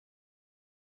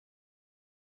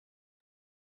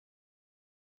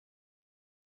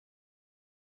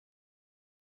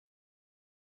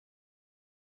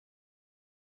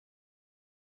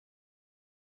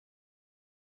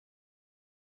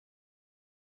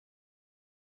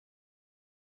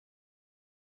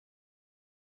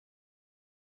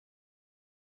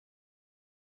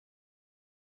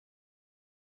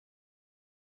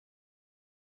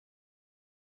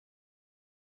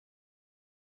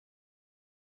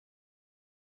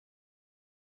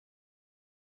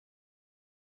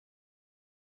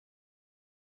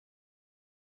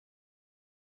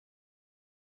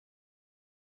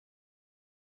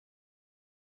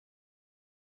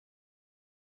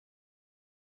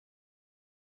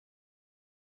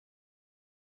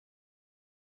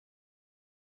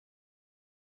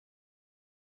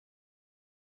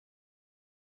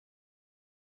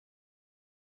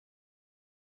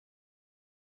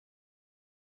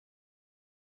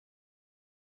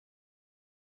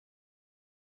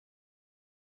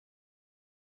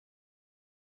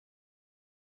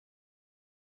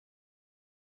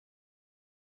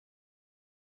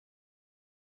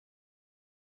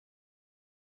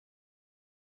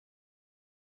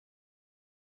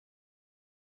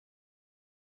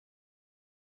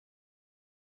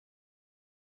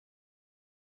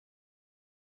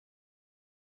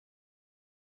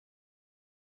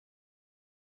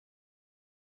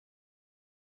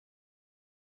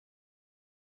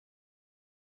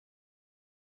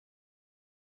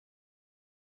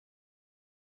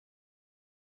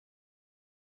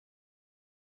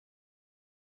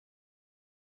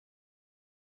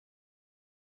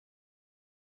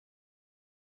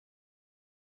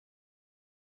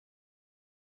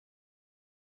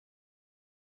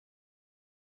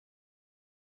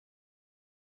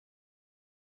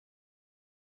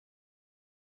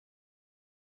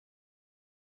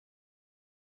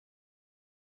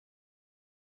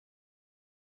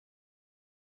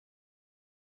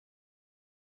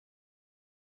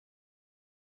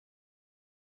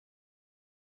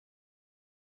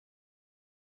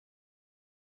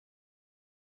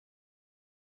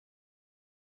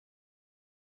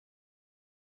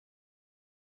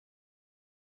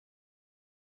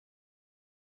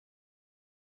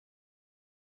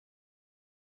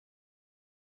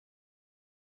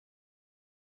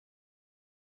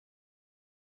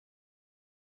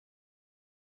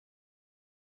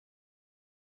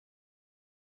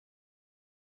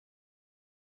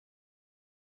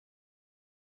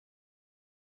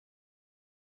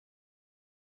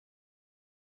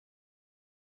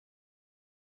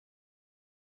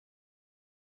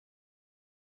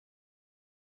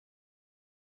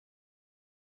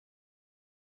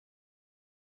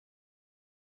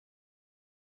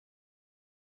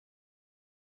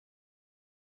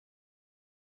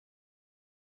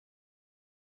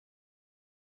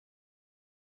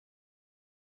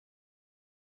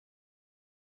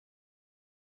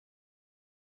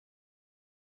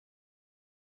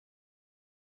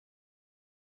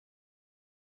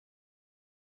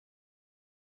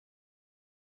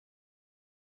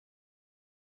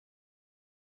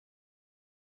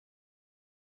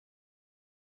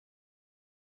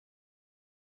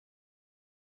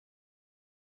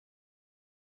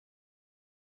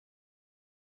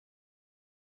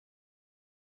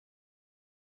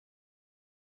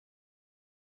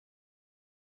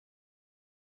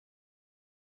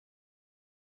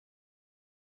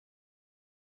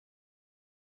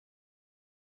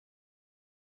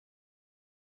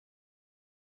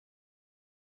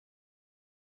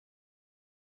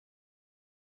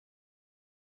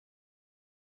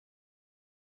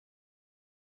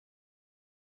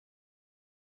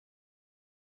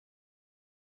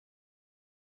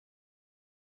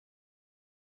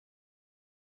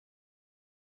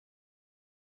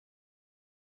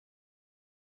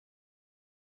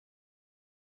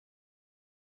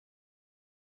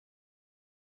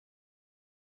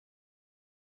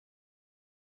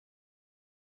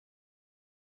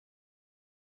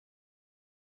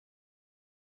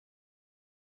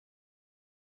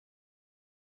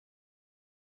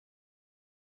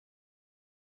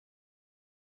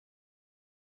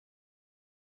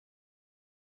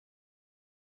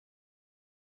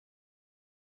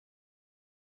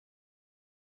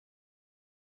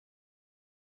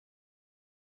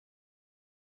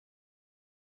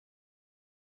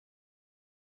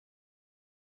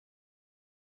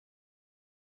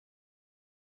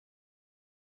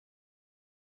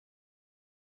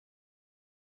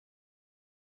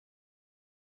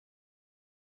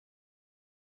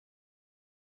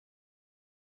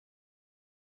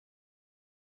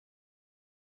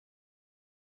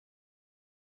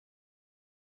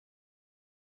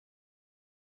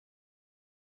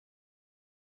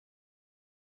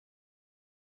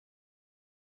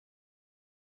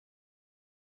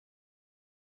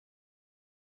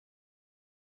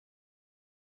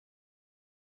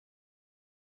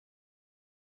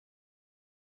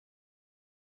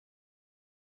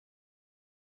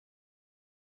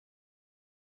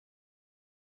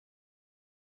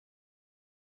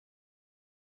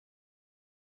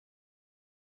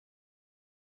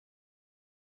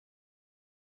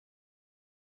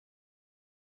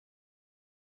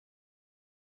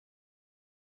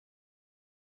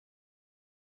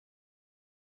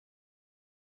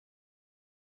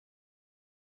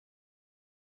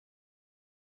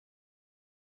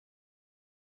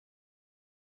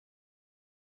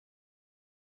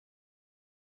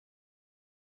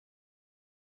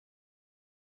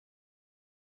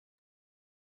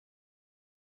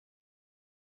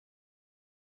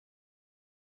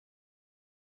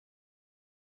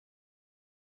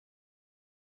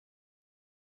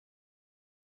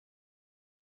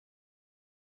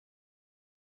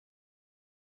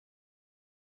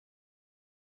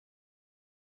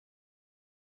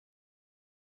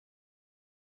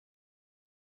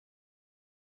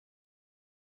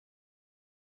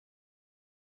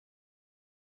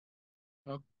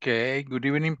Okay, good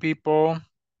evening, people.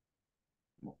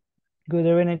 Good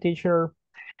evening, teacher.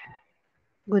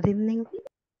 Good evening.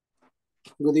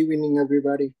 Good evening,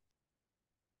 everybody.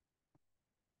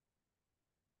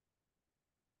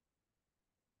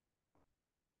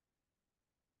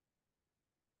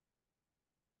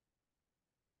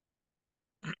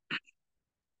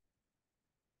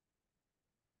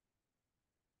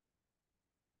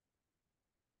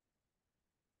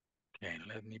 Okay,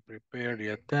 let me prepare the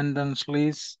attendance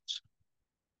list.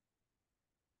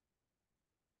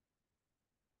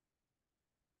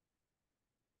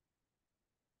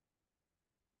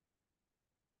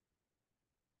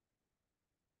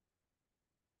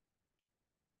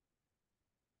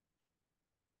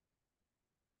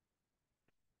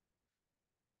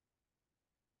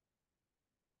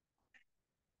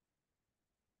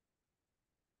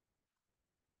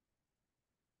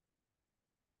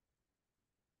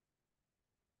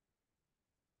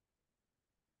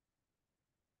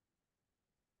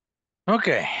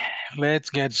 Okay, let's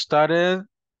get started.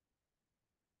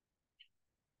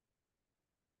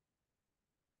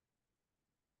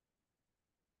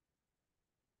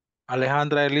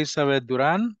 Alejandra Elizabeth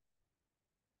Duran.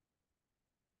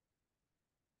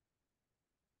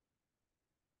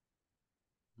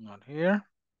 Not here.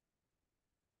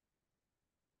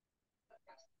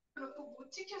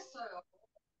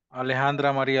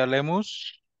 Alejandra María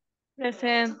Lemus.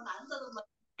 Present.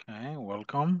 Okay,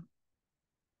 welcome.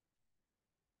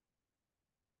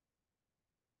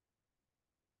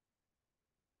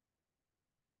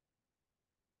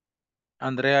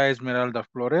 Andrea Esmeralda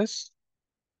Flores.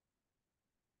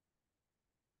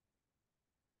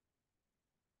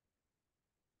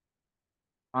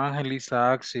 Ángel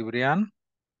Isaac Cibrián.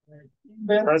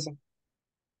 Present.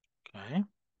 Okay.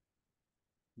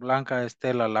 Blanca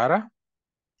Estela Lara.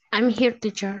 I'm here,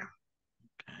 teacher.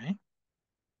 Okay.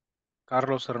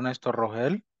 Carlos Ernesto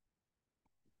Rogel.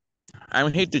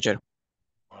 I'm here, teacher.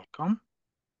 Welcome.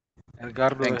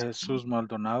 Edgardo de Thanks. Jesús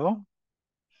Maldonado.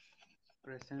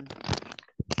 Present.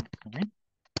 Okay.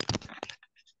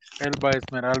 Elba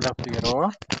Esmeralda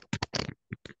Figueroa.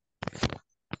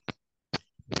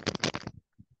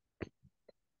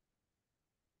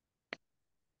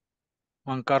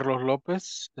 Juan Carlos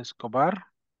López Escobar.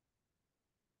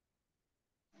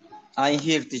 I'm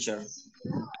here, teacher.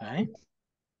 Okay.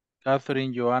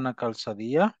 Catherine Joana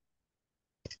Calzadilla.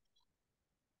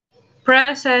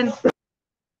 Present.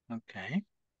 Okay.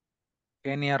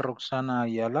 Kenia Roxana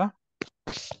Ayala.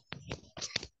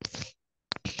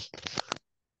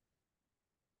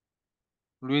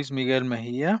 Luis Miguel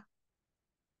Mejía.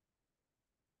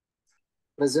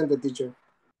 Present, teacher.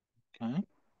 Okay.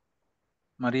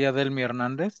 María Delmi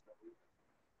Hernández.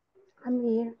 I'm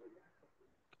here.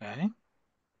 Okay.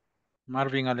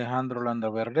 Marvin Alejandro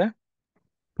Landaverde.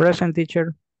 Present,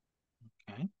 teacher.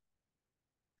 Okay.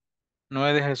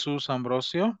 Noé de Jesús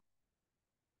Ambrosio.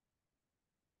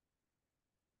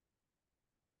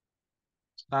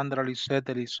 Sandra Lisette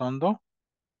Elizondo.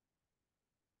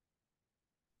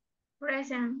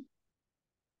 Present.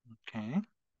 Okay.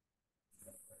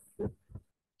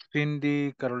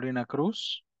 Cindy Carolina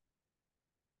Cruz.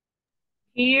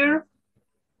 Here.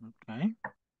 Okay.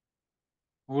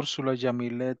 Úrsula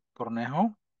Yamilet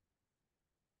Cornejo.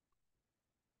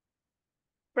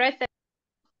 Present.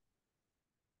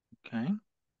 Okay.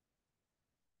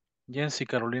 Jency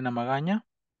Carolina Magaña.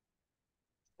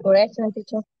 Present,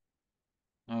 teacher.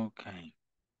 Okay.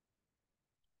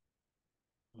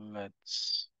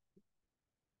 Let's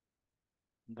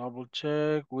double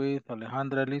check with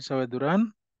Alejandra Elizabeth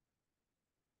Duran.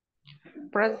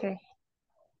 Present.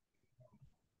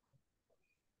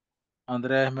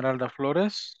 Andrea Esmeralda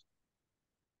Flores.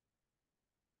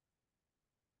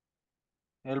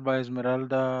 Elba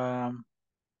Esmeralda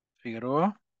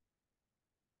Figueroa.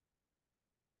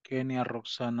 Kenia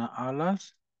Roxana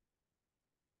Alas.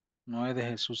 Noé de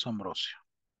Jesús Ambrosio.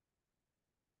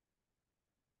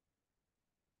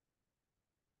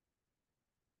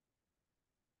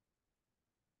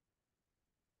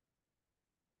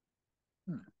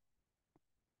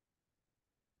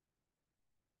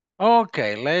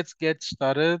 Okay, let's get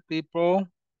started, people.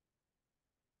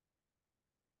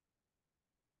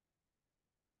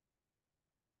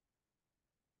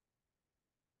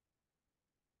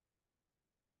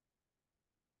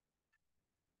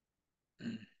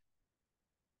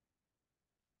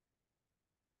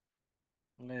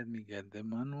 Let me get the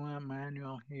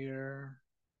manual here.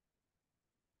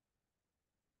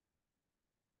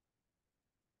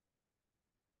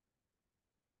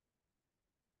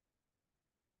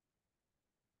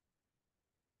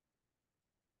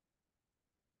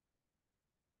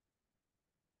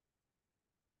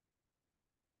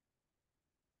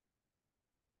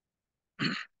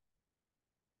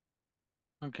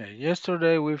 Okay,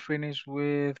 yesterday we finished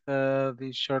with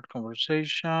these short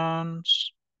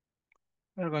conversations.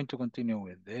 We're going to continue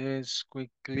with this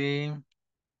quickly.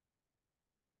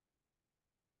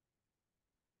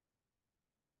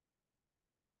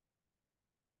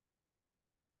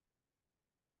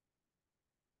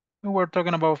 We were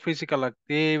talking about physical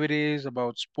activities,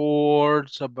 about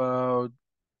sports, about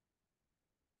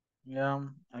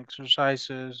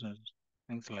exercises and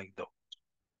things like that.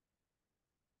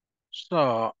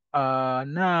 So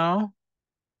now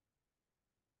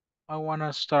I want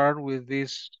to start with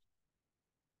these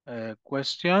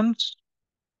questions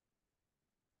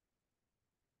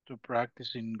to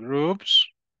practice in groups.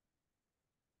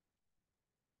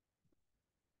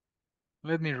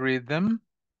 Let me read them.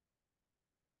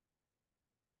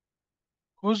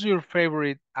 Who's your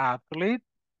favorite athlete?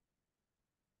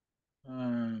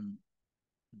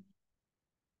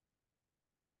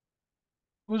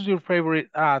 Who's your favorite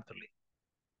athlete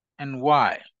and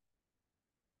why?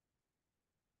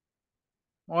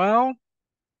 Well,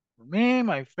 for me,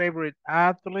 my favorite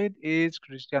athlete is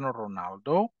Cristiano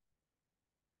Ronaldo.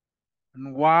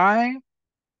 And why?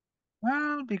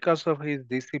 Well, because of his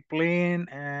discipline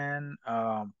and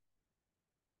I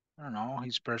don't know,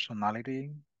 his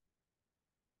personality,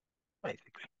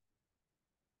 basically.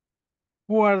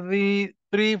 Who are the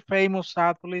three famous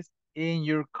athletes in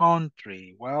your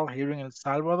country? Well, here in El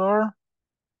Salvador,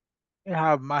 we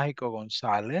have Mágico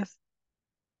González.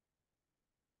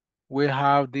 We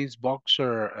have this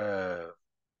boxer,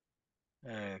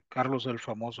 Carlos el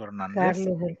Famoso Hernández.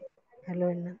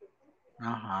 Carlos.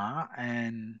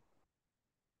 And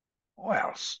who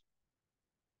else?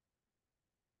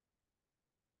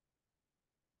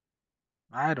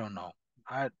 I don't know.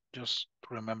 I just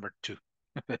remember two.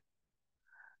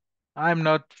 I'm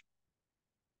not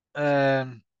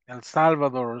El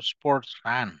Salvador sports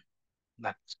fan.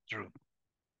 That's true.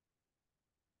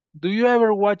 Do you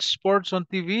ever watch sports on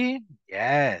TV?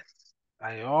 Yes,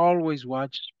 I always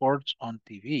watch sports on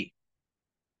TV.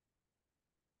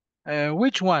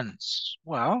 Which ones?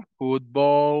 Well,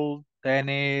 football,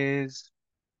 tennis,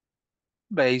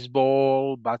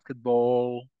 baseball,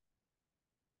 basketball,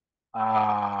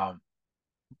 uh,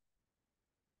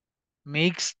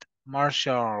 mixed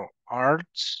martial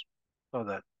arts, so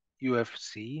that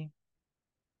UFC,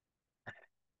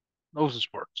 those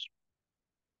sports.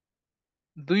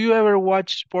 Do you ever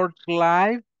watch sports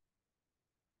live?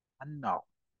 No.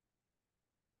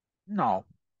 No.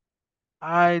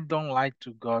 I don't like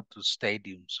to go to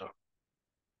stadiums or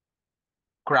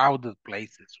crowded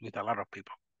places with a lot of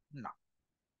people. No.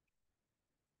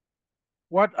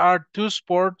 What are two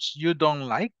sports you don't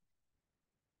like?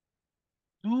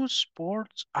 Two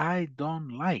sports I don't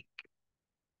like.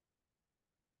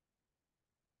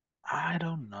 I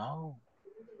don't know.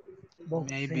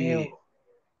 Maybe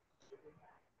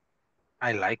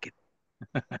I like it.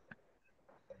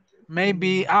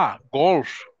 Maybe,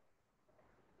 golf.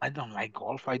 I don't like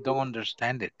golf. I don't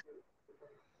understand it.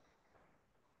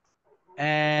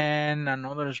 And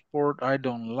another sport I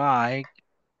don't like,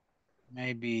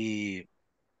 maybe,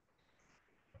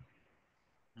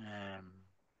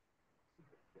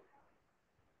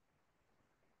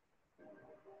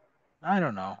 I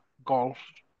don't know, golf,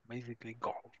 basically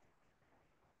golf.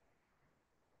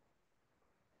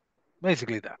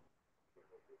 Basically that.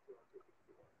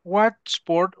 What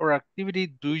sport or activity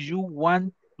do you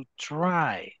want to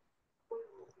try?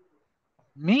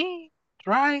 Me?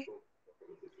 Try?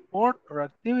 Sport or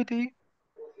activity?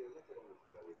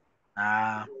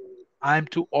 I'm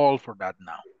too old for that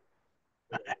now.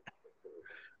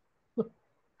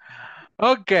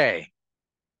 Okay.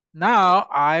 Now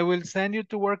I will send you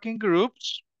to working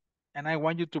groups and I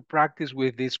want you to practice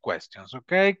with these questions,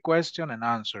 okay? Question and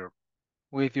answer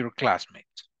with your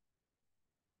classmates.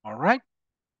 All right?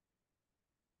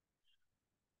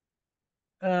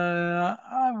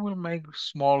 I will make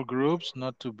small groups,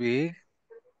 not too big.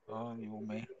 So you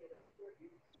have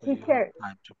Teacher,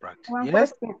 time to practice. one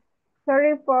Yes? question.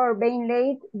 Sorry for being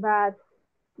late, but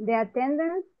the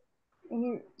attendance,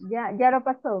 ya lo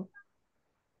pasó.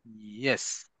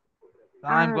 Yes.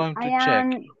 I'm going I to check.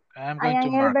 am I'm I going to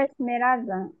am mark Elba it.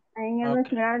 Esmeralda. I am Elba Okay.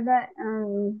 Esmeralda.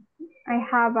 I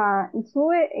have a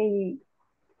issue.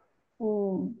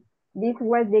 This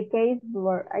was the case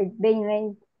where I been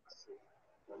late.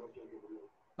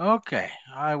 Okay.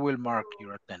 I will mark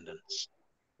your attendance.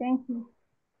 Thank you.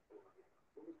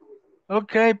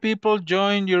 Okay, people,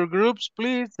 join your groups,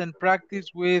 please, and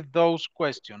practice with those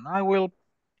questions. I will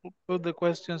put the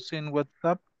questions in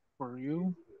WhatsApp for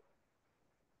you.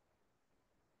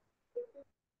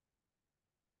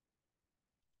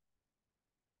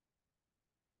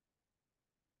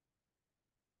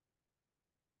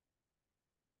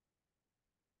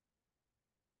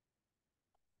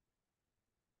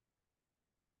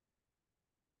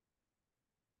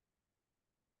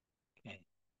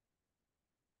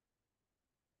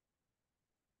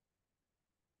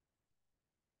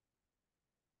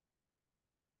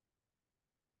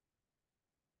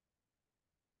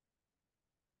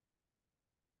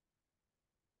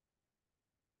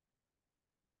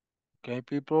 Okay,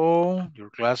 people, your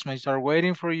classmates are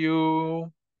waiting for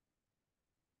you.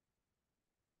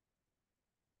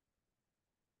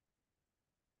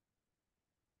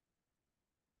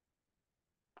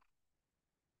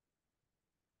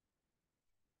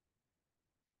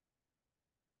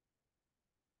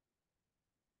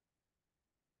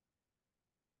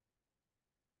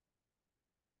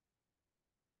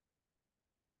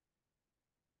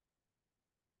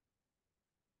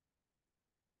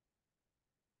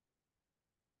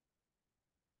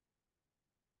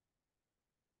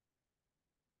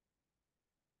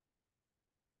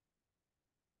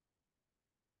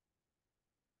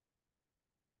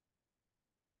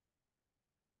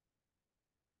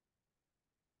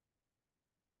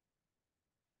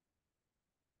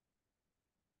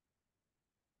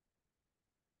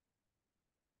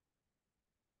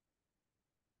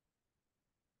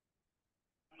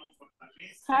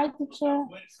 Hi, teacher.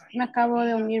 Me acabo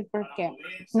de unir porque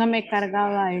no me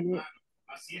cargaba el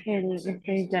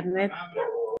internet.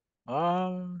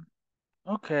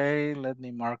 Okay, let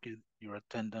me mark it, your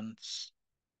attendance.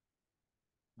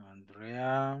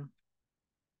 Andrea.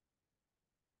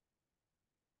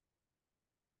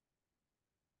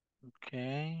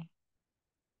 Okay.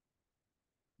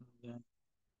 Then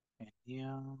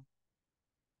Kenya.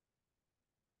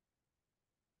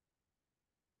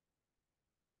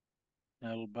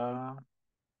 Elba.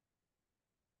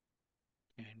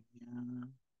 Kenya.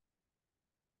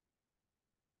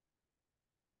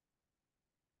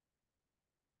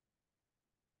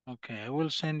 Okay, I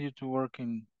will send you to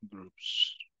working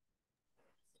groups.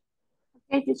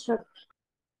 Okay, teacher.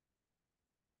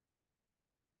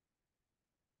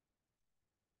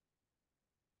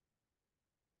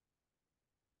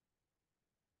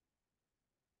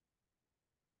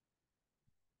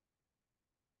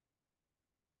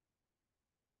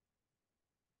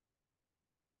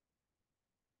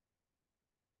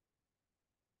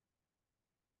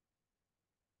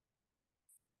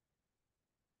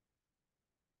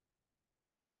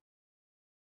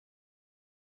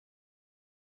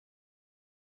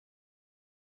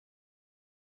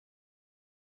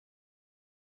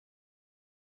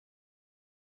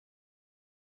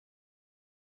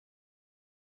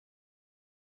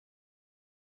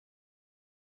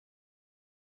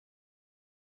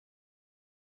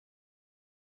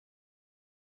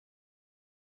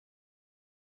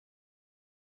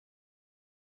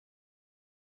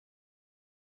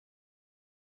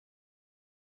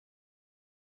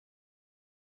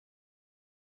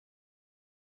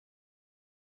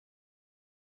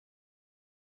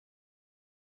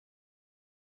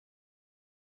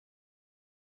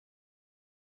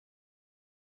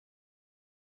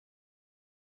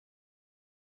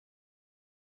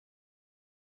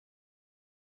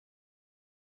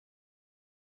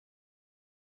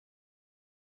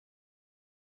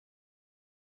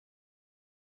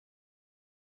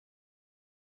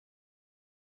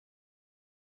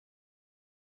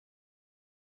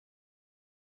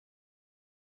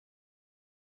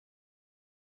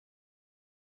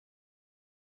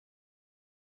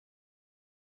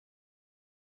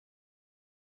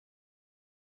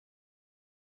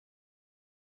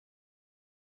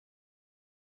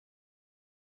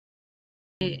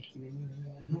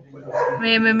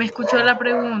 Me escuchó la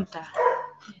pregunta.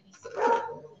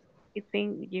 You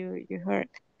think you heard.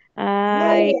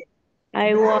 I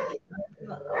want.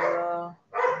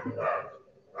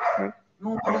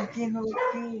 No, ¿para qué no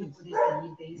ves?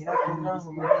 Mira,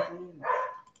 carajo, no ves.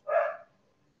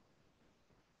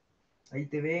 Ahí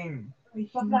te ven.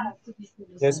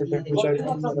 Ya se te escucha bien,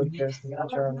 pero que se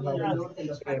escucha una voz.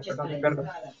 Perdón, Carlos.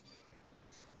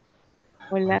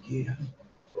 Hola.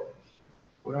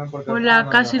 Hola,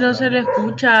 casi no se le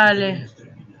escucha, Ale.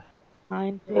 Ah,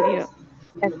 ¿en serio?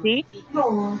 ¿Así?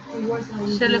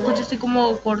 Se le escucha así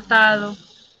como cortado.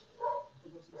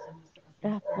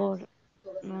 Está por...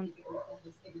 no,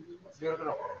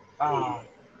 Ah.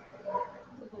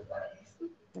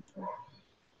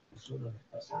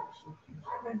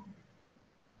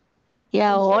 ¿Y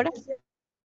ahora?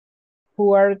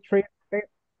 Who are three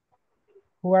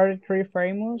who are three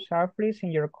famous athletes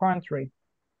in your country?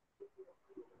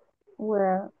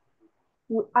 Well,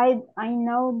 I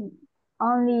know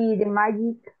only the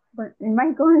magic, but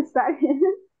my start.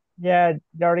 Yeah,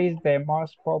 that is the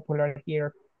most popular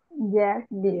here. Yes,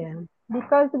 Yeah.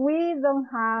 because we don't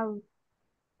have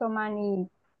so many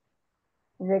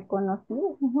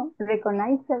reconocidos,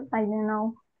 recognized, I don't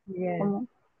know. Yeah. Como,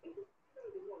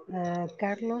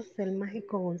 Carlos el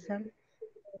Mágico González.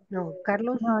 No,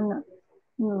 Carlos, no,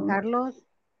 no. Carlos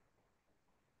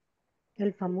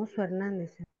el famoso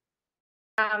Hernández.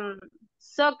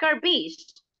 Soccer beach.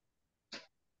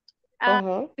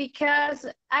 Because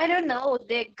I don't know,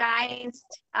 the guys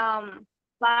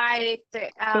fight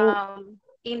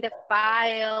in the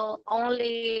file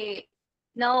only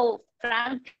no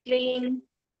Franklin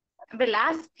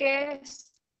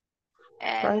Velasquez,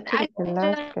 and I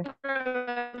don't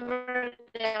remember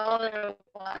the other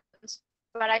ones,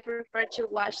 but I prefer to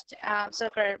watch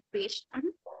soccer pitch.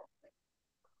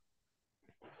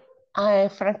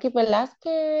 Frankie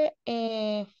Velasquez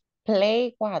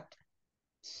play what?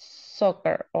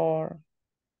 Soccer or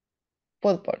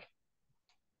football?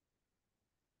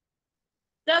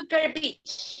 Soccer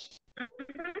beach.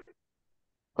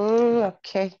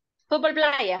 Okay. Fútbol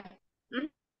playa.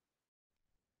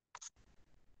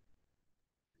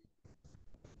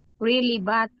 Really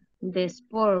bad the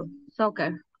sport,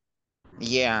 soccer.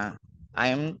 Yeah,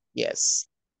 yes.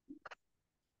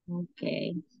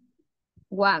 Okay.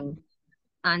 1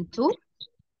 and 2.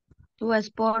 2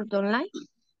 sport online.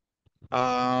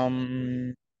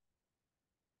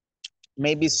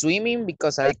 Maybe swimming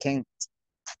because I can.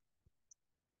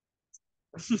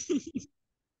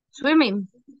 Swimming.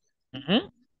 Mm-hmm.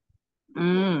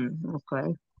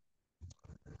 Okay.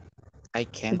 I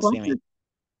can't swim.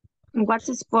 What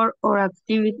sport or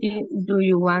activity do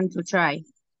you want to try?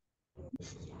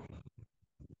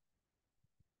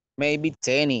 Maybe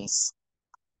tennis.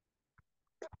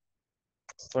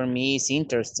 For me, it's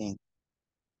interesting.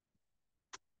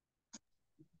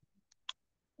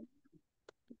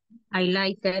 I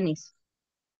like tennis.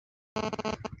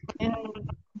 And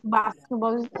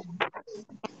basketball.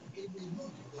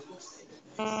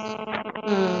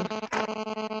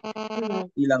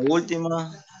 Y la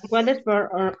última. What sport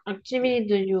or activity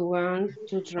do you want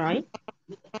to try?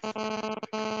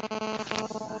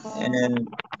 And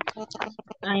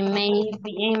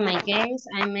In my case,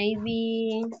 I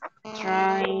maybe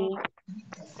try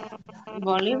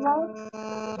volleyball.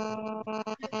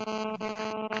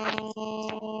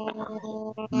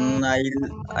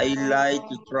 I like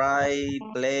to try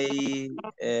play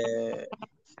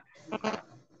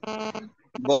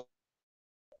go.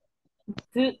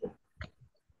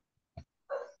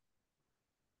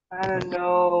 I don't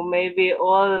know, maybe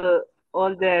all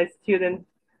the students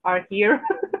are here.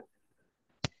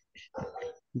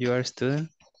 You are a student?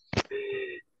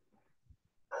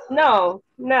 No.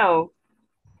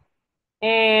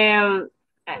 The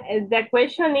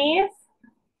question is,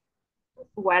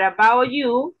 what about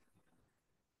you?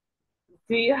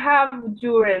 Do you have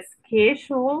your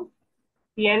schedule?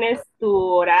 ¿Tienes tu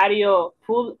horario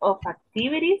full of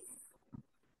activities?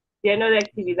 ¿Lleno de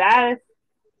actividades?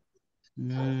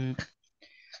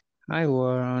 I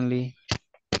work only.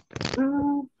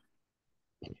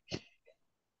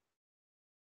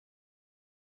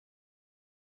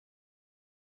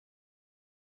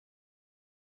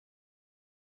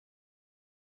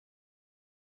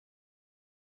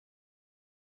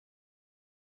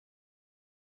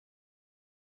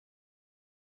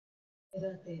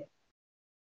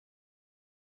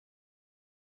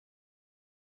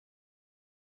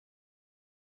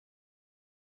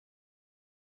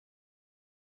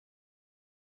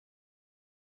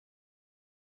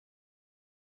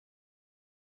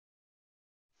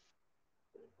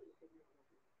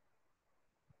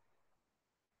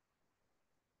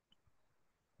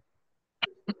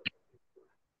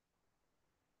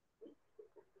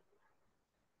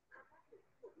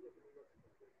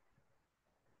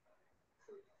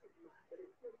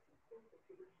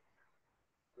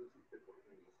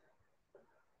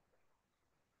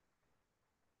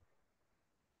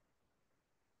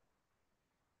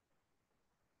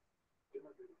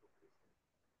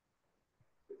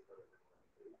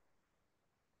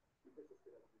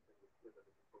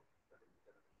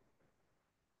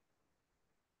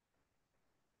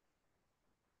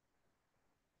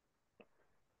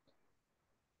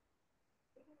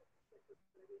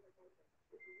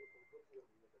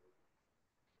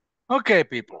 Okay,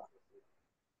 people.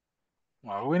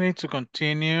 Well, we need to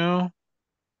continue.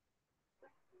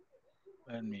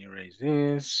 Let me erase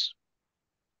this.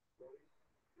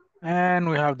 And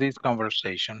we have this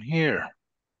conversation here.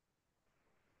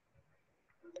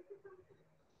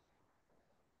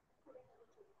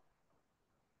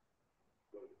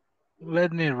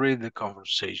 Let me read the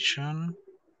conversation.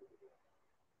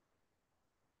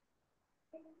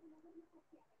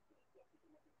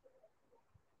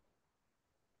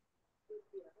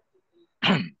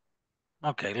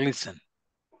 Okay, listen.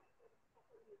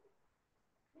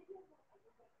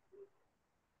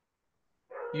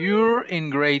 You're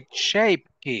in great shape,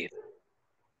 kid.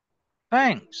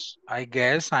 Thanks. I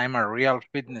guess I'm a real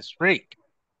fitness freak.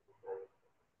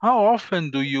 How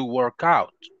often do you work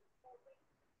out?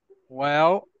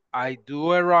 Well, I do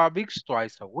aerobics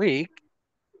twice a week,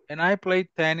 and I play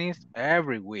tennis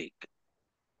every week.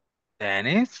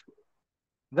 Tennis?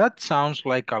 That sounds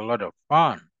like a lot of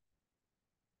fun.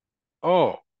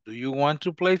 Oh, do you want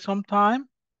to play sometime?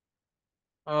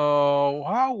 Oh,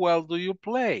 how well do you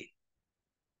play?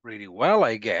 Pretty well,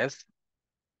 I guess.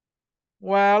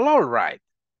 Well, all right,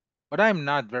 but I'm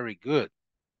not very good.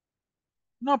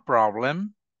 No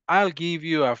problem. I'll give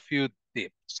you a few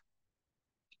tips.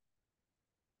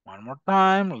 One more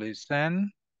time,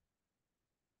 listen.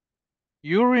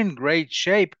 You're in great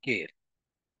shape, kid.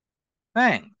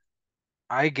 Thanks.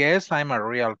 I guess I'm a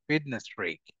real fitness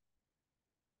freak.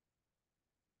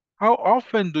 How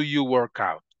often do you work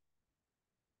out?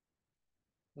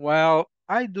 Well,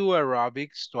 I do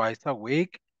aerobics twice a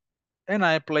week, and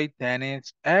I play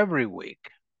tennis every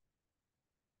week.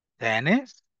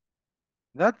 Tennis?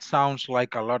 That sounds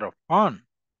like a lot of fun.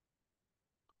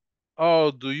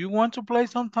 Oh, do you want to play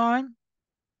sometime?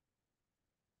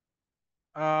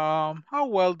 How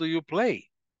well do you play?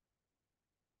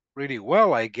 Pretty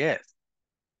well, I guess.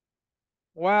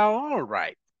 Well, all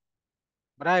right,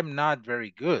 but I'm not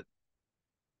very good.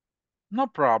 No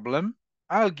problem.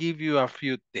 I'll give you a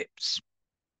few tips.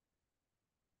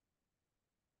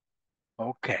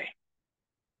 Okay.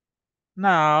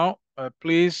 Now,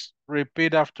 please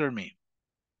repeat after me.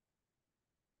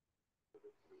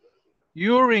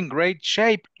 You're in great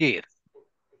shape, kid.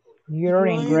 You're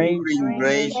in great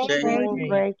Great.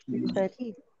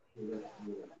 shape.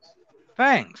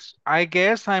 Thanks. I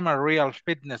guess I'm a real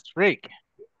fitness freak.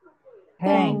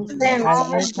 Thanks. Thanks. I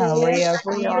guess I'm real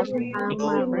I'm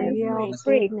a real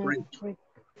fitness freak.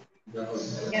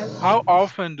 How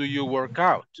often do you work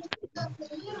out?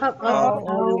 How How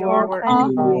you work often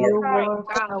do out. you work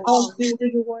out?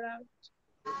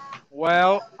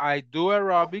 Well, I do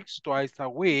aerobics twice a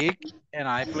week, and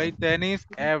I play tennis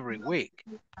every week.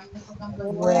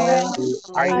 Well,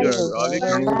 Are I you do aerobics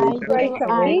aerobics I twice do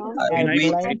a week. I aerobics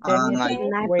play tennis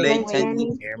and I every play week.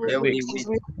 tennis every week?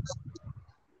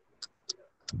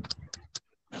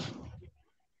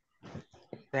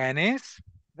 Tennis?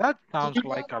 That sounds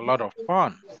like a lot of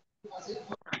fun.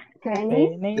 Tennis?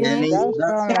 Tennis,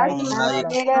 that sounds That like a lot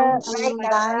of sounded fun. like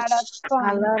a lot of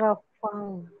a fun. lot of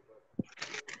fun.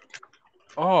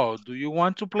 Oh, do you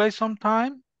want to play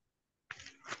sometime?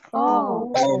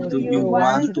 Oh, Oh, do do you you want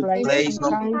want to to play play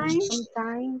sometime?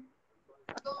 sometime?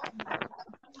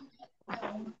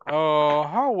 Oh,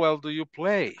 how well do you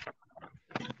play?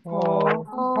 Oh, Oh,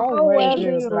 how how well well do do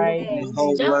you you play? play?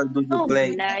 Sounds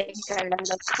like a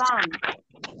lot of fun.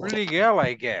 Pretty well,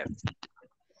 I guess.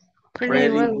 Pretty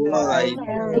well. Very well, I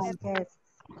guess.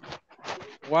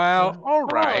 Well, all Oh,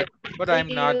 right, but do I'm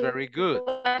not you very good.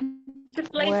 want to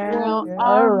play Well, Yeah,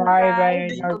 all alright, but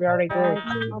right. I'm not very good.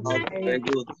 Okay.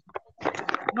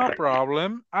 No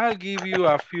problem. I'll give you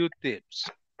a few tips.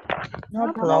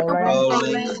 No No problem. problem. I'll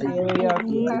I give you will a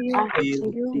few give you I a see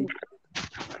few. you.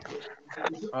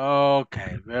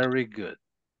 Okay, very good.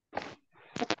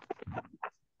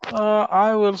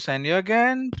 I will send you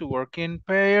again to work in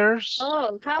pairs.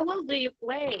 Oh, how well do you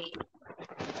play?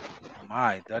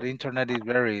 My, that internet is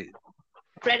very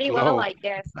Pretty well, slow. I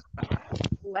guess.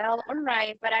 Well, all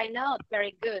right, but I'm not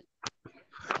very good.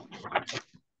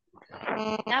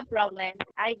 No problem.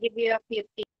 I give you a few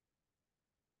tips.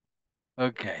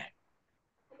 Okay,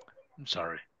 I'm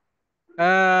sorry.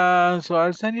 So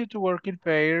I'll send you to work in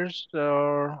pairs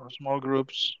or small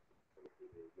groups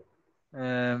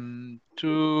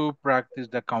to practice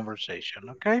the conversation,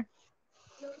 okay?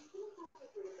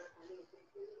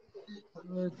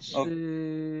 Let's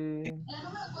see.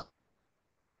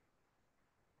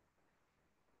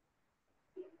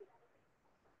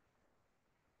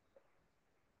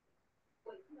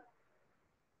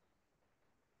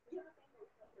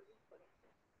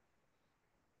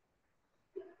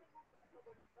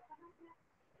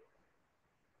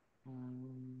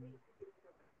 Mm,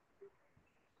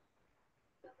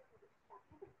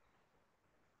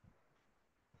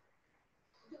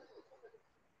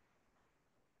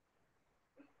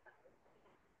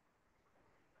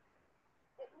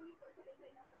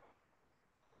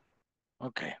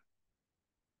 Okay.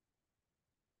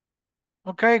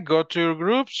 Okay, go to your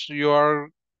groups. You are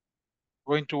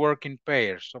going to work in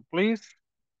pairs. So please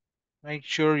make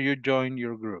sure you join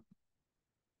your group.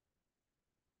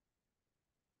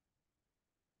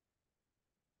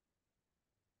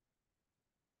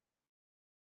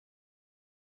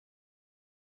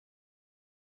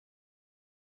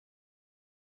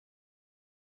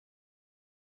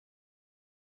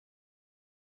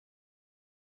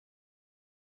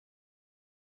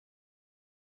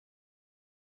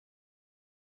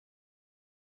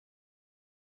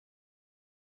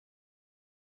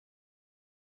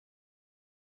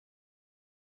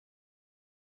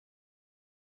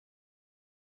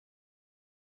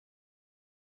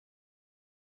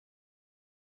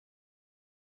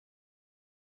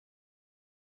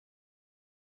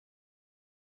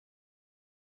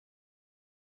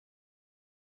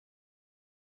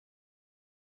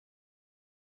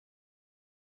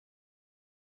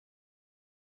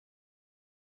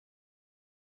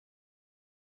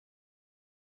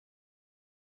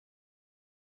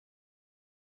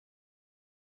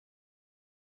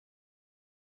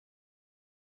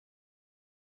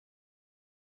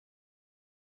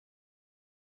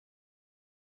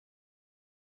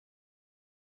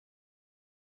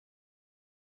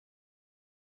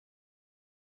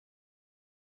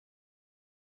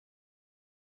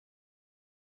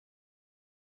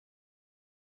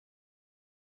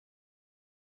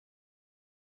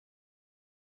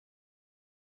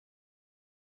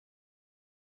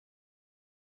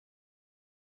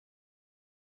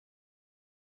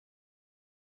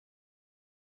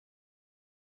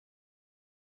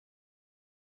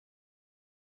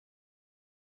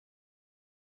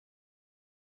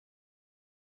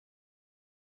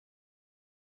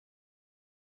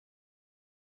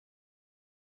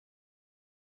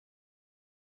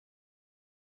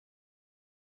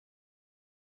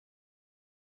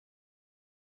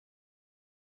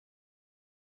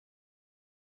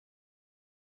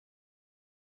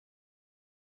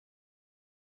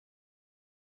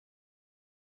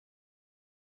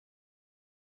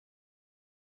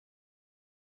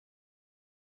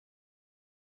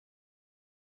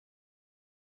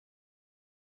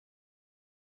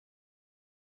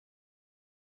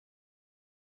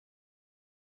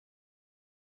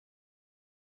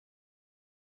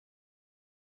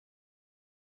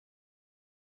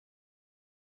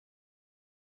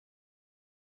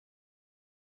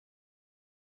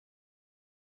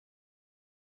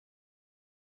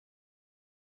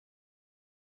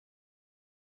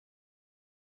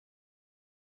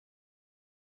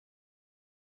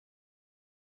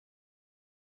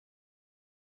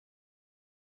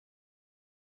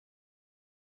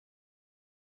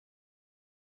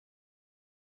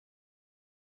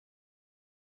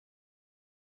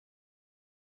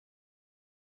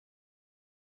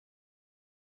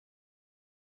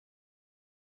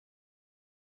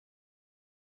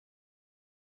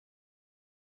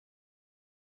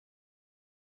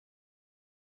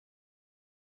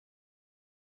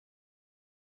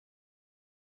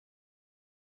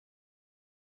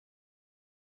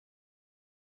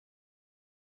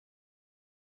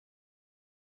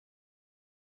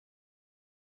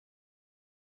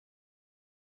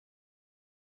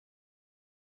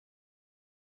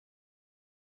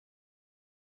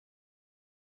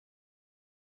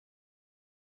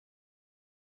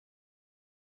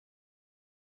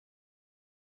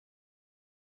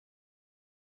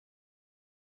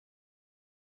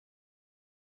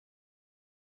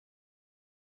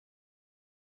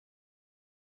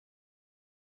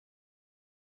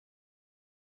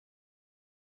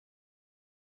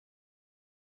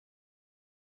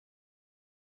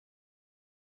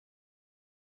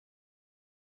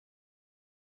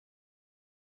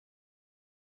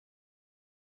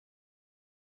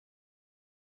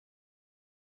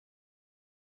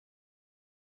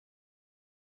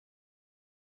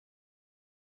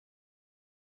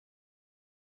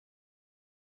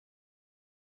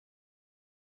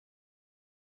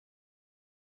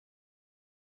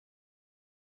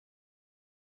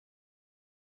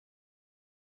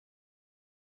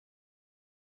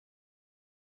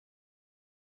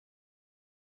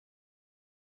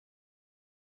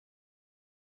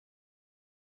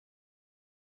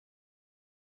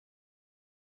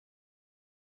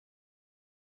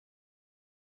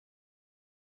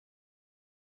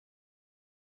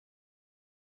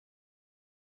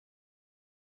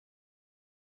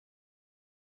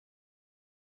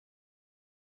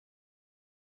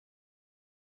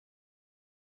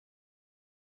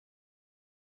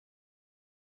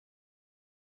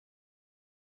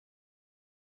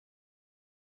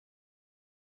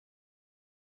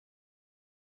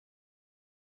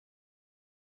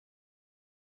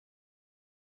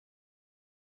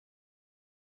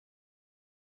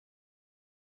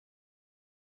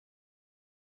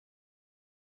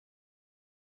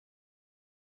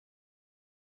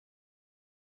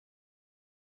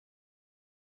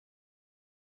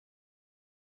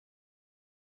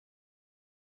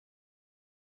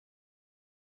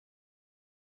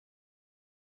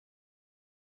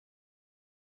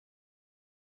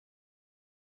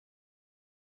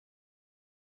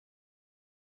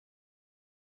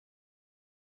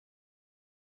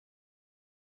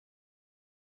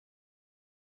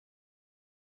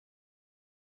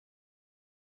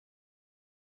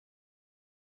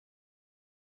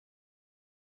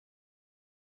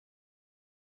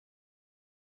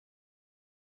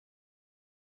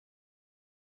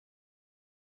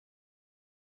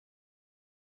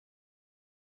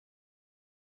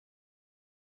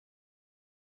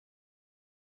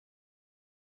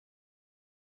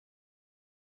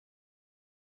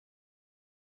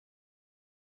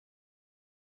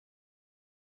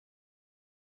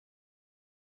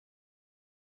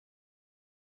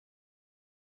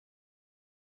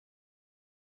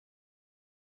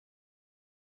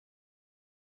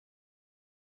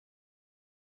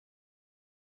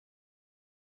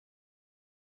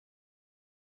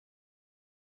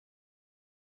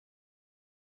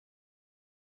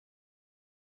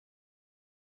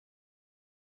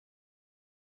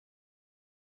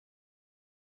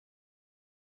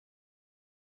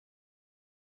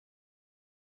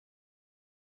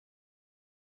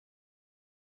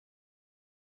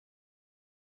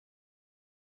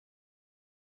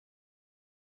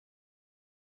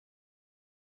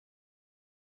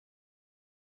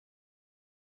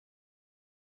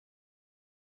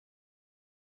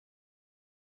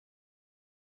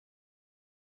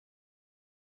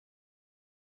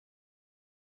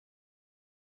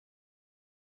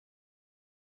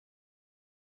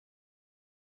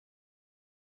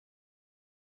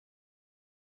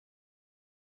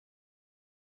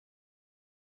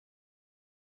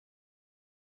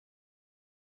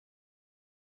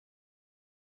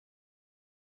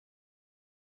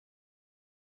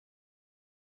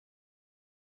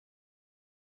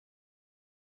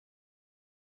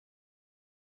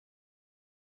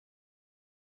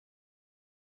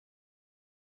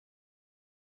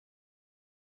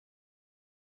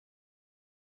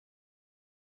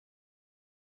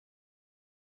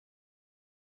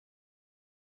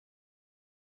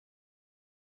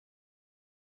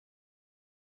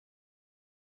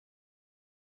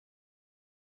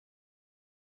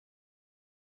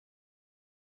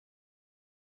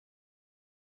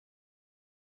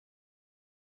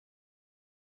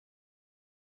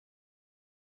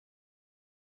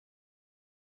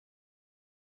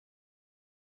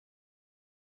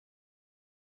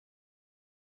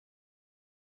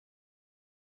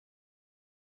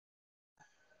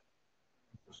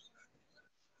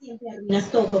 Siempre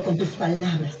arruinas todo con tus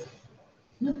palabras.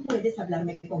 No puedes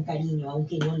hablarme con cariño,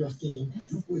 aunque no lo sientas.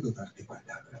 No puedo darte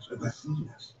palabras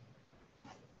vacías.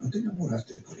 No te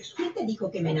enamoraste por eso. ¿Quién te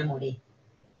dijo que me enamoré?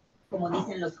 Como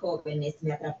dicen los jóvenes,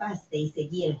 me atrapaste y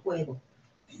seguí el juego.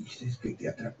 ¿Dices que te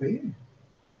atrapé?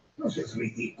 No seas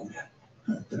ridícula.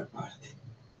 Atraparte.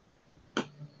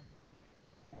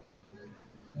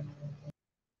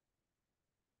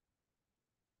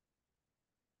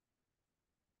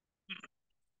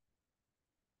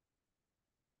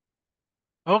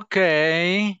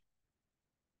 Okay.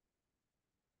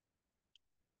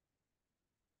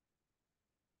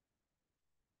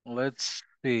 Let's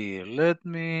see. Let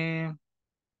me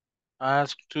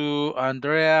ask to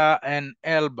Andrea and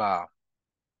Elba.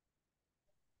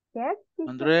 Yes, teacher.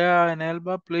 Andrea and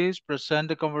Elba, please present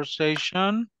the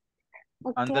conversation.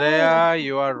 Okay. Andrea,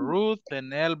 you are Ruth,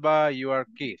 and Elba, you are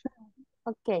Keith.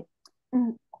 Okay.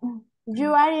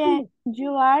 You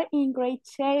are in great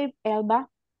shape, Elba.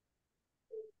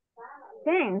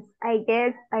 Thanks. I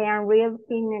guess I am real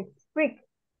fitness freak.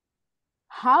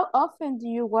 How often do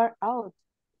you work out?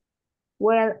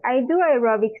 Well, I do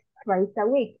aerobics twice a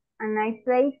week, and I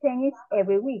play tennis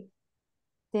every week.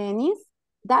 Tennis?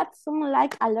 That sounds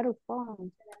like a lot of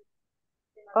fun.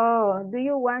 Oh, do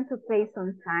you want to play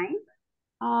sometime?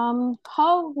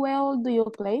 How well do you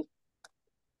play?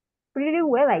 Pretty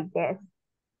well, I guess.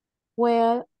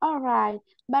 Well, all right,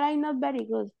 but I'm not very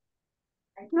good.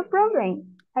 No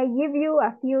problem. I give you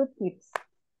a few tips.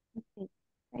 Okay.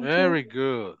 Very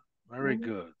good. Very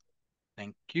good.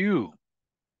 Thank you.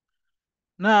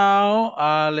 Now,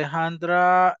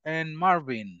 Alejandra and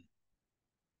Marvin.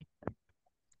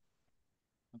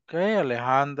 Okay,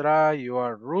 Alejandra, you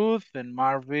are Ruth, and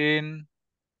Marvin,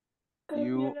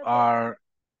 you are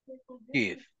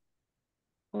Keith.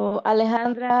 Oh,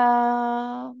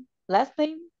 Alejandra, last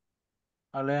name?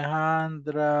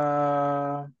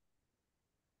 Alejandra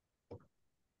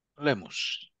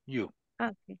Lemus, you.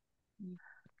 Okay.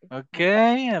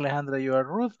 Okay, Alejandra, you are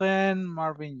Ruth, and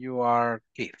Marvin, you are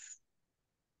Keith.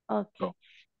 Okay. Go.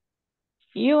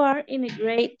 You are in a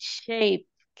great shape,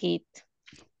 Kit.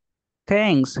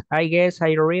 Thanks. I guess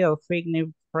I real fitness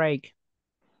freak.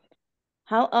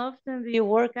 How often do you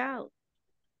work out?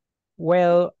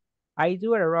 Well, I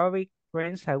do aerobic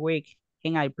twice a week,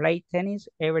 and I play tennis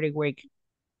every week.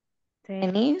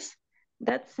 Tennis?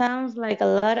 That sounds like a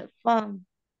lot of fun.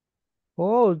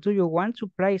 Oh, do you want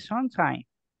to play sometime?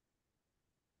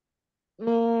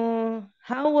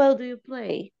 How well do you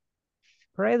play?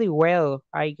 Pretty well,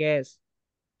 I guess.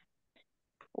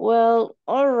 Well,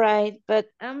 all right, but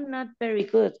I'm not very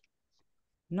good.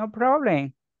 No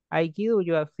problem. I give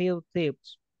you a few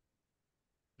tips.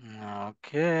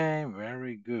 Okay,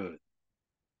 very good.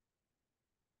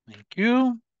 Thank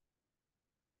you.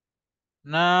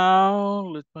 Now,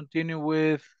 let's continue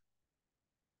with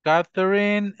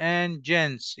Catherine and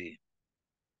Jency.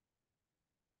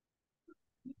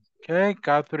 Okay,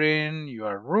 Catherine, you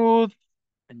are Ruth,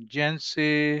 and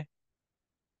Jency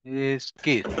is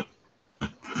Keith.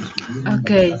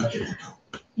 Okay.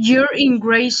 You're in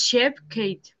great shape,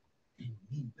 Kate.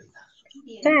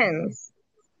 Thanks.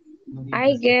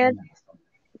 I guess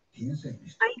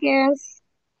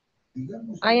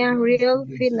I am real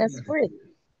fitness freak.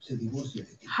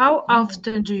 How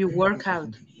often do you work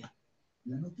out?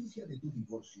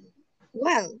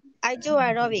 Well, I do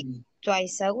aerobic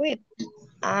twice a week,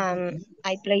 and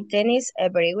I play tennis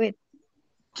every week.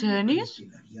 Tennis?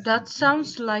 That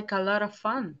sounds like a lot of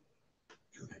fun.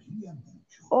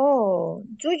 Oh,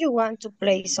 do you want to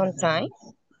play sometime?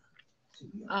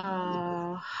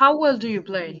 How well do you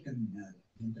play?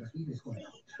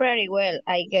 Pretty well,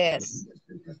 I guess.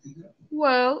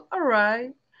 Well, all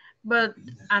right, but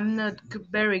I'm not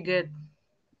very good.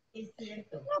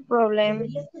 No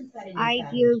problem. I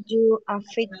give you a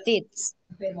few tips.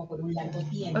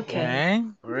 Okay,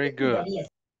 very good. Thank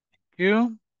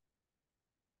you.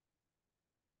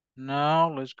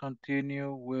 Now let's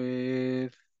continue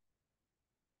with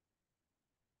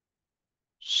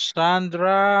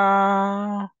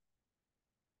Sandra.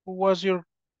 Who was your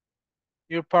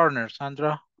partner,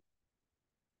 Sandra?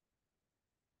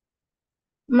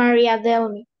 Maria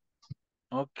Delmi.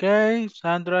 Okay,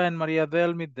 Sandra and Maria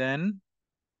Delmi then.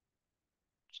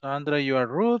 Sandra, you are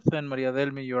Ruth, and Maria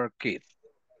Delmi, you are Keith.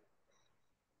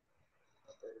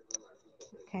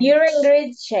 Okay. You're in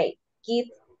great shape, Kit.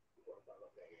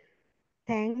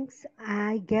 Thanks.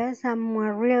 I guess I'm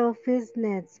a real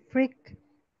fitness freak.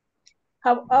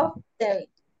 How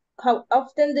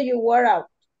often do you work out?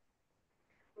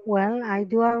 Well, I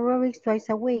do aerobics twice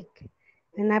a week,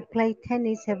 and I play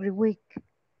tennis every week.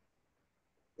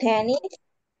 Tennis?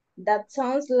 That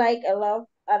sounds like a lot of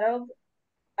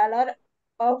a lot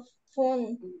of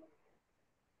fun.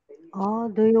 Oh,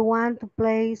 do you want to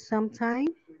play sometime?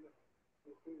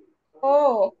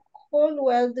 Oh, how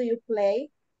well do you play?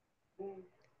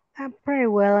 Pretty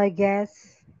well, I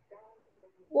guess.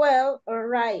 Well, all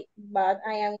right, but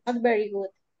I am not very good.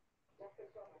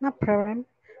 No problem.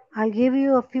 I'll give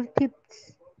you a few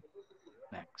tips.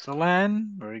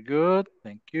 Excellent. Very good.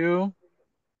 Thank you.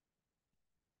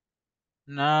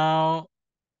 Now,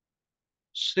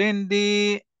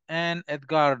 Cindy and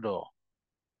Edgardo.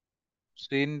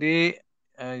 Cindy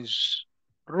is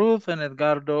Ruth and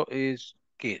Edgardo is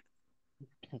Keith.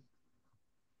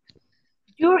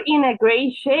 You're in a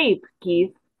great shape,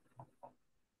 Keith.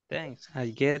 Thanks. I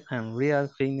get a real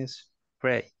fitness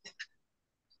break.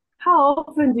 How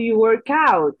often do you work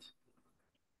out?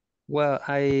 Well,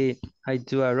 I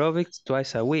do aerobics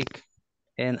twice a week,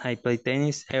 and I play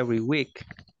tennis every week.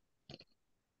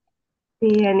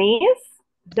 Tennis?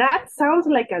 That sounds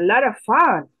like a lot of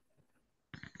fun.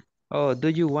 Oh, do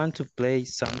you want to play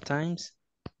sometimes?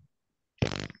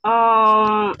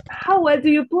 How well do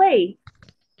you play?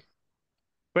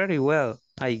 Very well,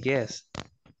 I guess.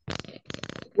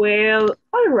 Well,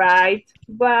 all right,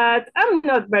 but I'm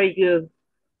not very good.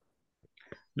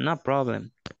 No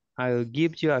problem. I'll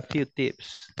give you a few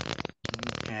tips.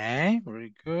 Okay,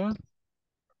 very good.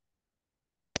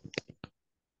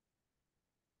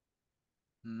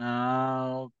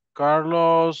 Now,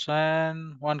 Carlos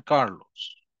and Juan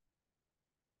Carlos.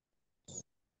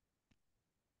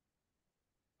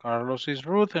 Carlos is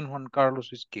Ruth and Juan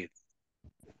Carlos is Keith.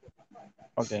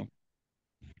 Okay.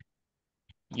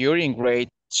 You're in great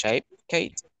shape,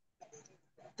 Kate.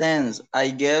 Thanks. I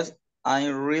guess I'm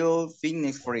a real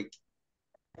fitness freak.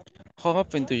 How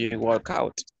often do you work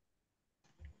out?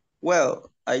 Well,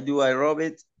 I do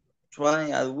aerobics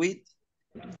twice a week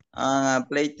and I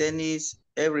play tennis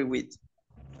every week.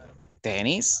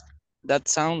 Tennis? That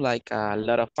sounds like a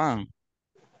lot of fun.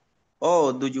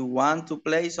 Oh, do you want to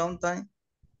play sometime?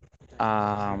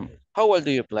 How well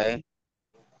do you play?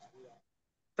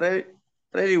 Pretty,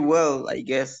 pretty well, I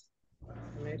guess.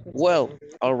 Well,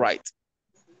 all right,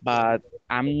 but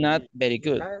I'm not very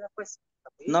good.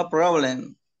 No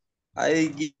problem.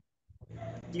 I give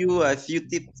you a few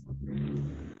tips.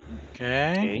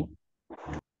 Okay.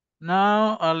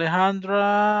 Now,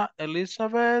 Alejandra,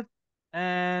 Elizabeth,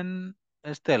 and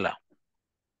Estela.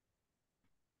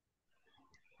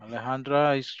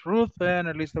 Alejandra is Ruth and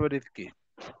Elizabeth is Keith.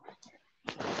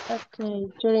 Okay,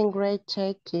 you're in great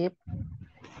shape, Keith.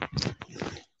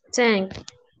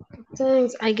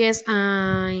 Thanks. I guess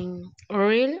I'm a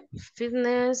real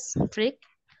fitness freak.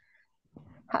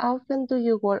 How often do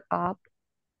you work out?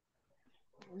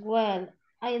 Well,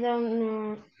 I don't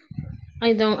know.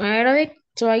 I do aerobic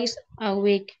twice a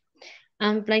week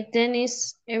and play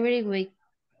tennis every week.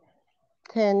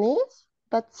 Tennis?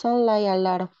 That sounds like a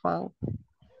lot of fun.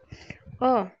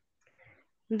 Oh,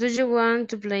 do you want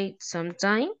to play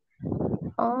sometime?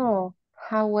 Oh,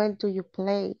 how well do you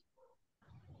play?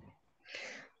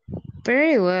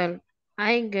 Very well,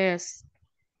 I guess.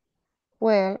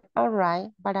 Well, all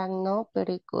right, but I'm not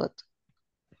very good.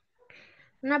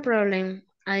 No problem.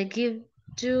 I give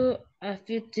you a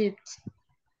few tips.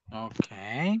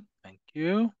 Okay, thank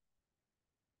you.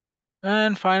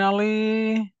 And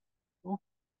finally,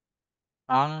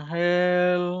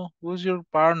 Angel, who's your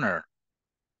partner?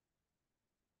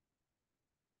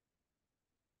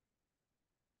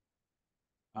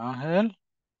 Angel?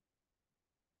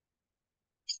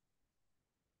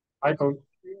 I go.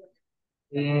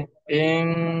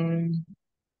 And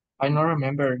I don't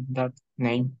remember that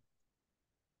name.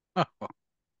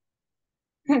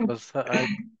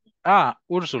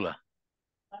 Ursula.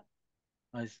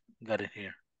 I got it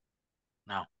here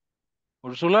now.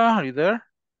 Ursula, are you there?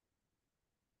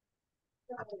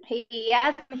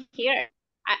 Yes, I'm here.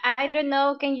 I don't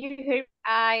know. Can you hear?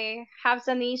 I have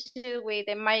some issue with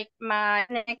the my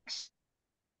next.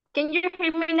 Can you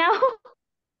hear me now?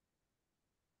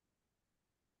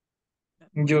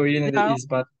 Your internet is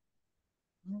bad.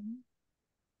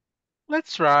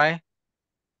 Let's try.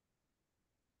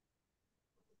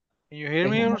 Can you hear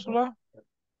me, Ursula?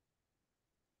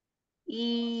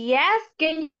 Yes.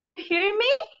 Can you hear me?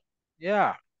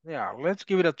 Yeah, let's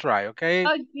give it a try, okay?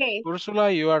 Okay. Ursula,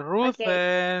 you are Ruth, Okay.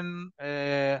 and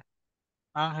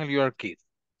Angel, you are Keith.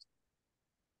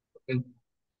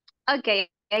 Okay.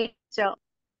 So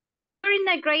you're in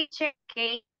a great shape,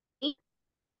 Kate.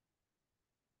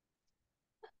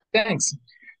 Thanks.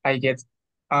 I get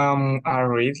a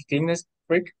real fitness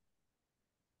freak.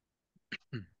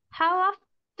 How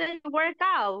often you work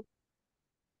out?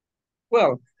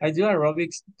 Well, I do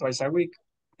aerobics twice a week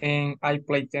And I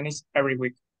play tennis every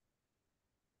week.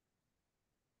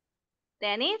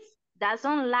 Tennis? That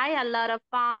sounds like a lot of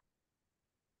fun.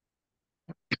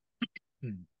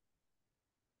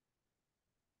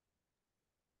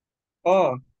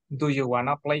 Oh, do you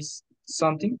wanna play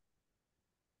something?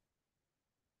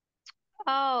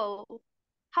 Oh,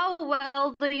 how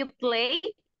well do you play?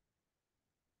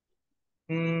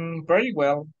 Very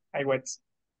well, I wait.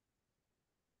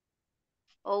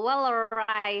 Oh, well, all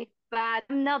right, but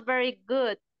I'm not very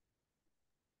good.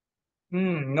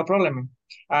 No problem.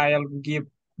 I'll give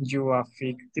you a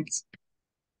few tips.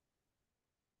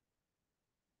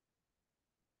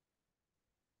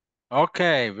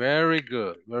 Okay, very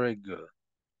good, very good.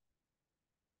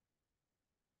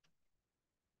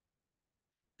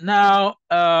 Now,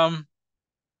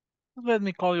 let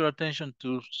me call your attention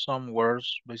to some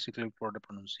words, basically for the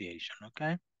pronunciation,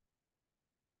 okay?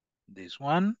 This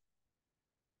one,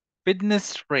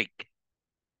 fitness freak.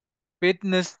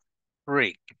 Fitness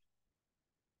freak.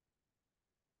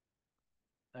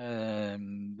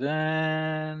 And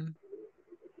then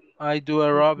I do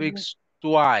aerobics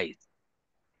twice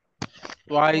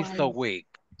a week.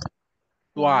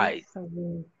 Twice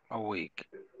a week.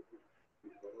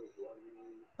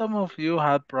 Some of you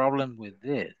had problems with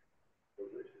this.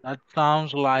 That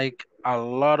sounds like a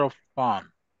lot of fun.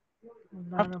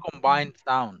 Have to combine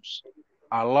sounds.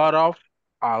 A lot of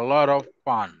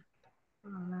fun.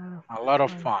 A lot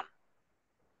of fun.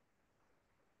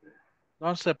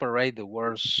 Don't separate the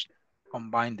words,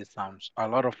 combine the sounds. A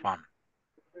lot of fun.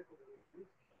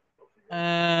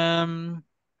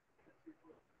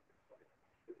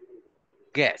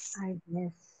 Guess. I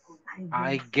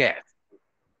guess.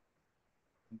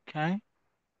 Okay.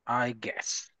 I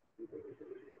guess.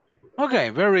 Okay,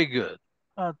 very good.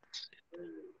 That's it.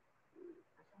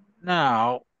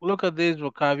 Now, look at this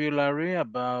vocabulary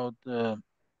about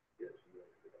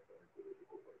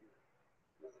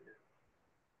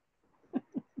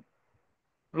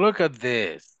look at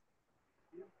this.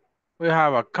 We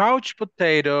have a couch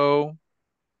potato,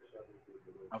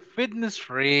 a fitness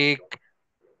freak,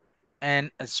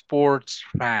 and a sports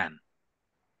fan.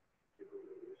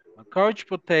 A couch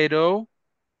potato,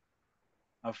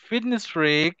 a fitness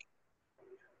freak,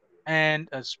 and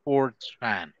a sports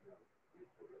fan.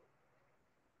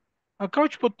 A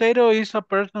couch potato is a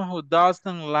person who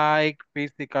doesn't like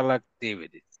physical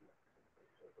activities.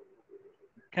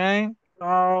 Okay,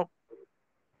 so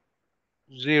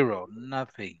 0,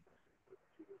 nothing.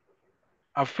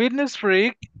 A fitness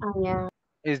freak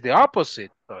is the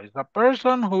opposite. So it's a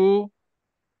person who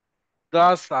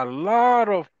does a lot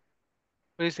of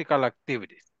physical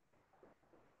activities.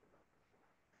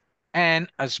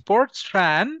 And a sports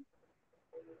fan,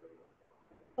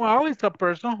 well, it's a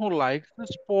person who likes the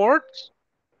sports,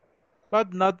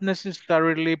 but not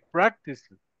necessarily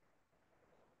practices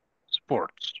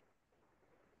sports.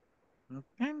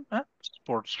 Okay, that's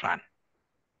sports fan.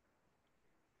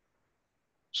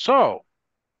 So,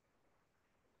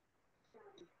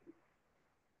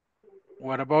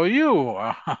 what about you?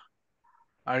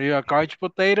 Are you a couch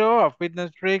potato, a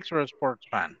fitness freak, or a sports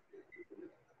fan?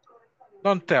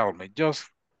 Don't tell me, just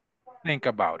think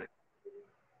about it.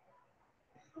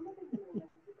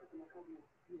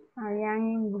 I am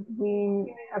in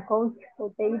between a couch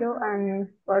potato and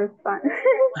sports fan.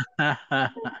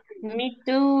 Me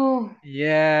too.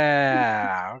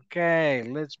 Yeah, okay,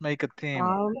 let's make a team.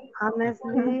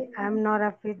 Honestly, I'm not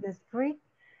a fitness freak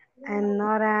and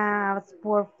not a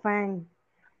sport fan.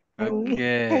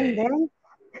 Okay.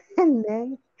 And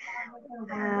then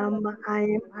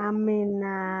I'm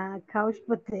in couch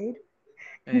potato.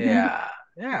 Yeah,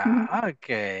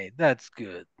 okay, that's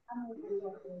good.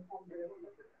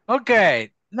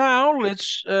 Okay, now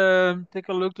let's take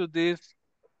a look to this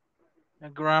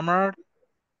grammar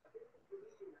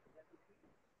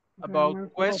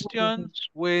about questions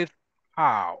with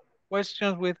how.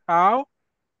 Questions with how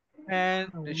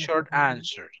and the short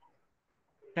answers.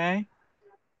 Okay?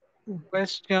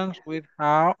 Questions with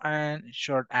how and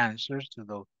short answers to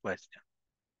those questions.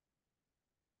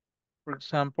 For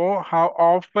example, how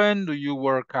often do you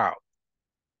work out?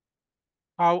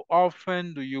 How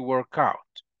often do you work out?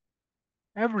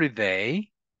 Every day,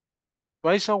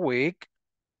 twice a week,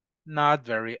 not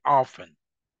very often.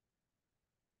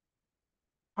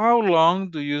 How long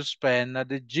do you spend at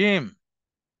the gym?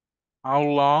 How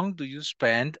long do you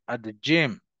spend at the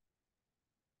gym?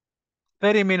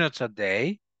 30 minutes a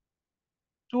day,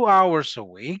 2 hours a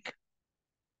week,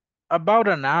 about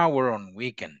an hour on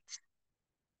weekends.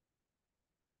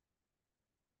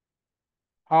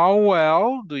 How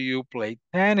well do you play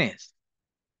tennis?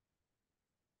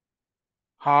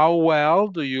 How well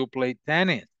do you play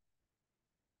tennis?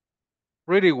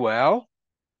 Pretty well.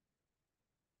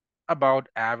 About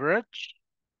average.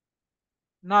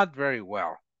 Not very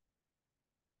well.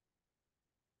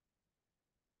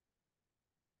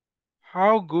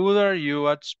 How good are you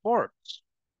at sports?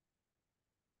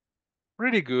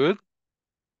 Pretty good.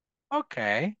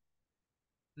 Okay.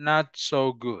 Not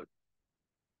so good.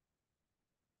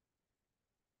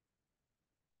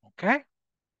 Okay.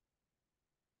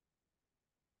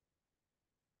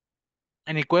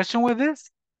 Any question with this?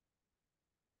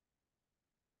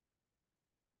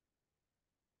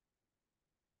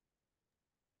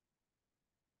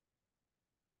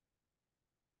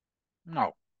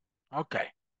 No. Okay.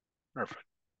 Perfect.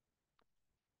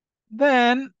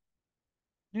 Then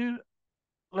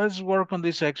let's work on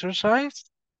this exercise.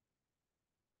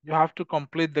 You have to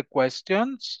complete the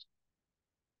questions.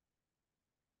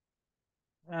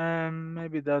 And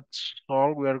maybe that's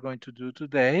all we are going to do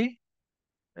today.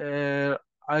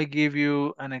 I give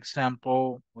you an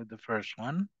example with the first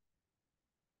one.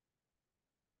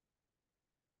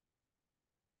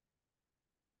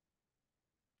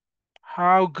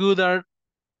 How good are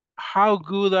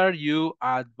you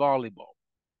at volleyball?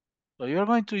 So you're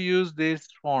going to use these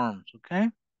forms, okay?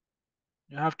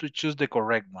 You have to choose the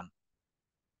correct one.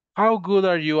 How good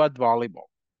are you at volleyball?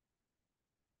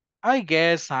 I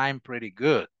guess I'm pretty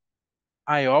good.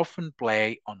 I often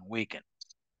play on weekends,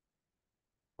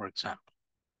 for example.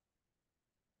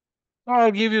 So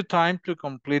I'll give you time to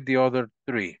complete the other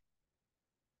three.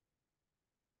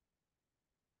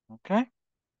 Okay?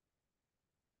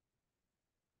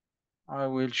 I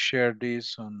will share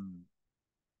this on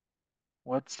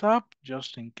WhatsApp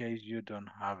just in case you don't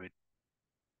have it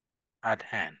at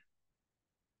hand.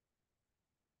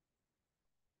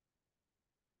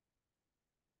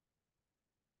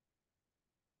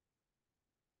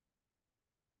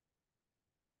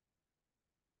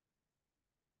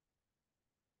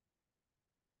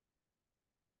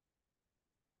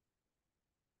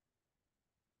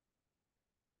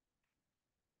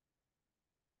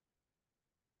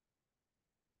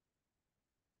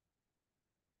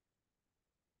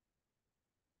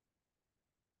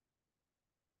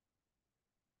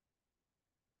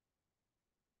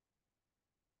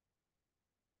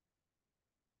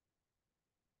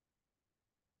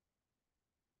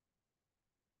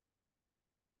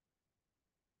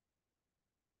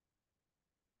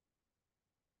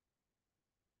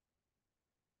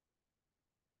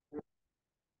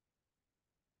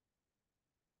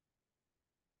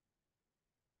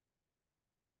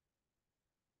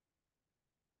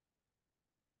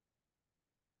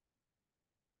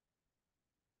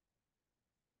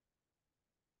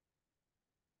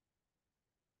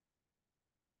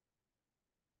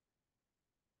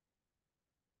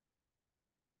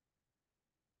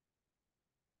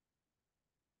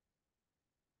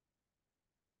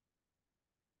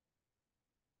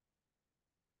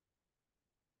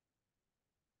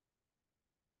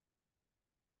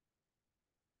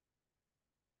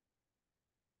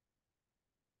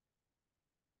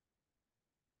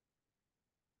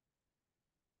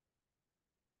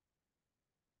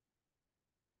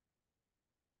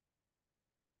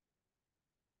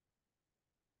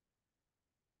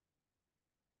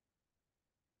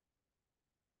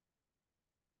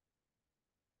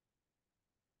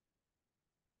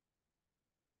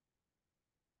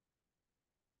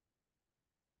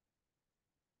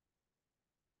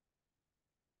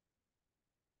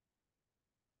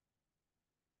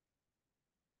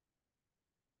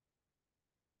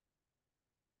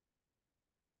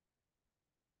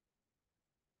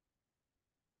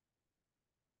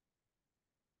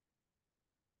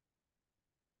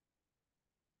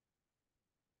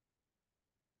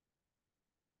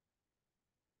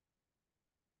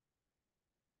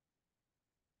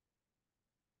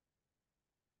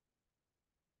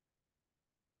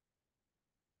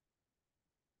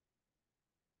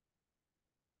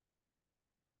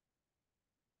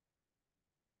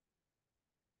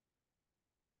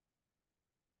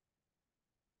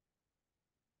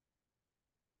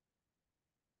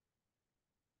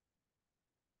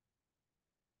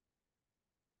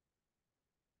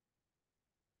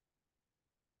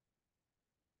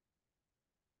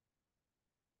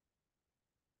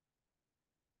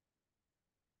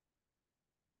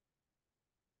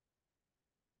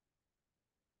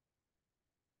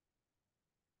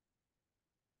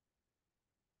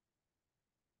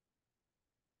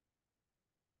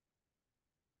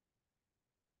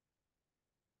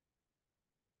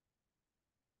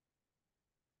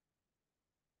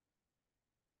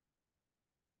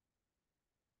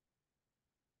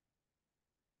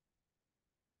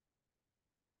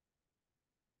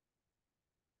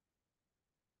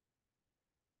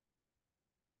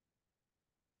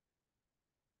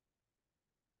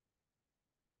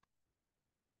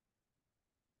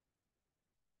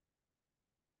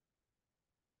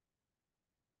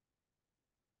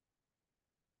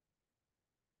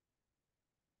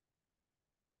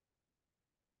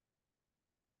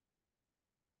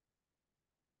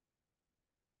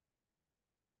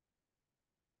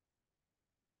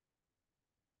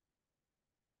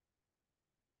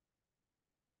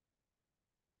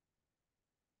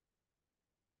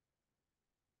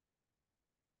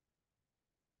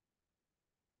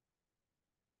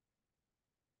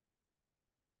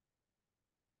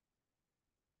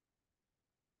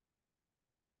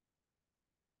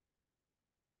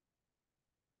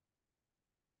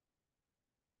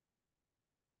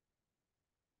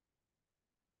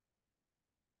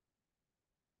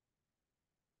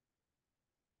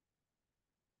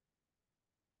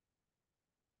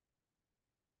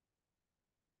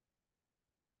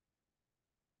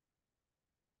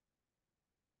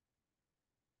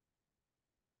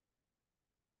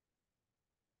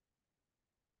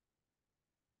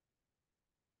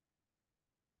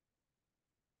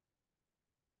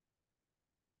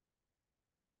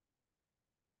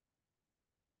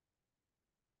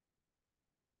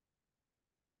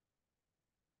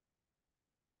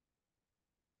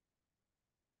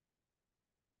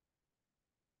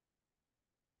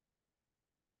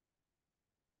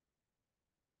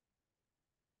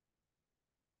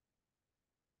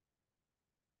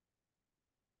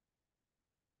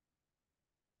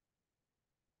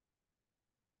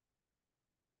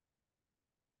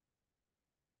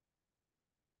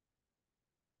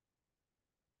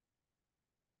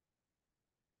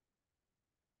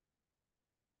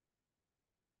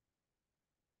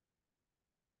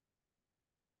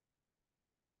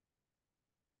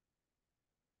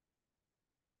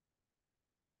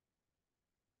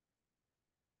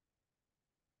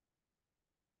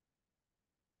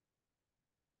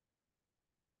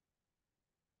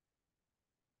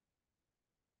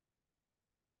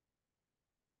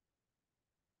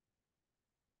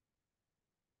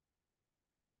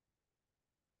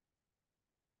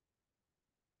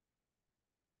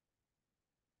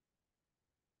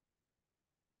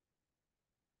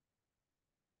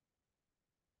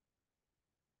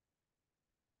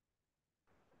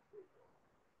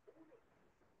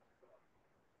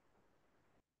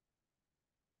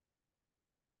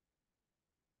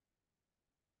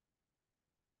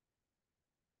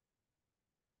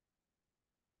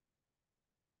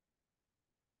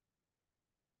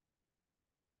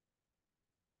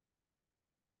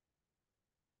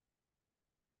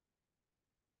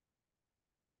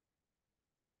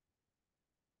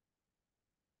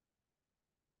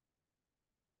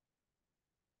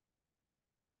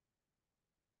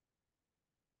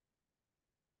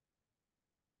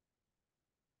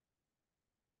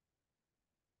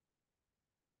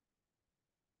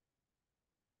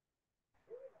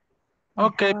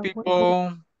 Okay,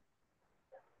 people.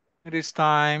 It is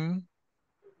time.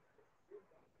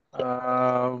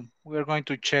 We're going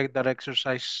to check that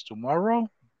exercise tomorrow.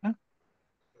 Okay?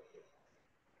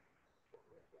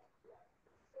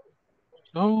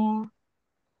 So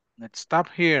let's stop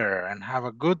here and have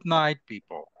a good night,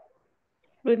 people.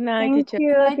 Good night, Thank teacher.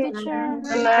 you, Hi, teacher. teacher.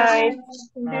 Good night.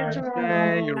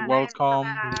 Okay, you're welcome.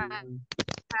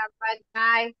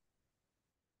 Bye.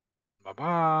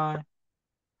 Bye-bye.